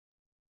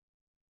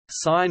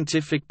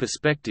Scientific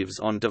Perspectives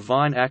on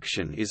Divine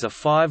Action is a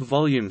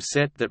 5-volume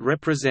set that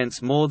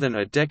represents more than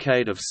a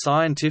decade of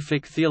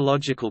scientific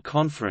theological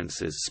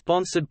conferences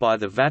sponsored by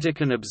the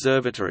Vatican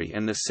Observatory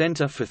and the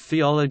Center for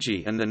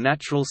Theology and the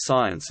Natural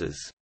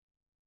Sciences.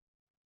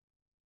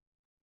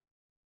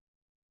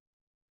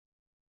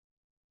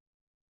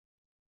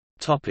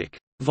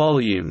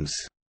 Volumes: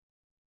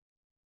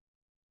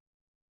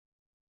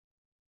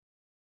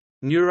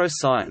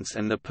 Neuroscience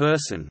and the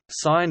Person,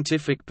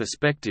 Scientific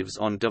Perspectives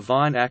on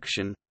Divine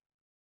Action.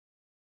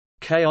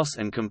 Chaos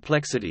and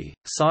Complexity,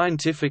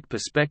 Scientific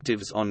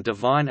Perspectives on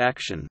Divine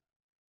Action.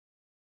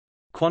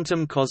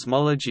 Quantum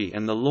Cosmology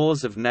and the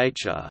Laws of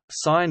Nature,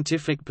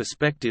 Scientific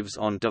Perspectives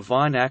on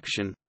Divine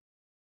Action.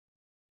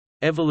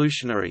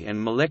 Evolutionary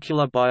and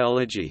Molecular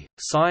Biology,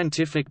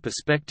 Scientific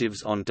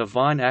Perspectives on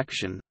Divine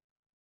Action.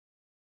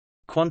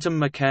 Quantum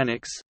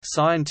Mechanics,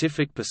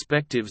 Scientific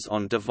Perspectives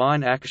on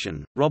Divine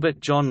Action, Robert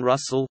John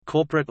Russell,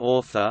 corporate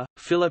author;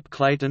 Philip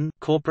Clayton,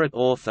 corporate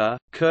author;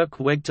 Kirk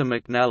Wegter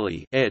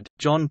McNally, ed.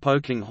 John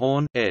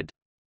Polkinghorne, ed.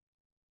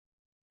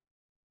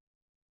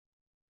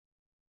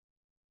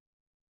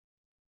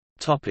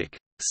 Topic.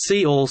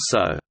 See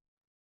also: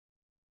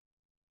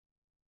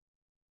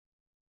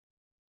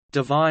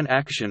 Divine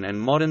Action and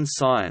Modern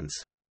Science,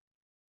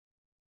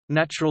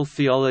 Natural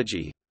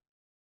Theology,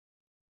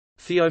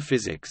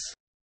 Theophysics.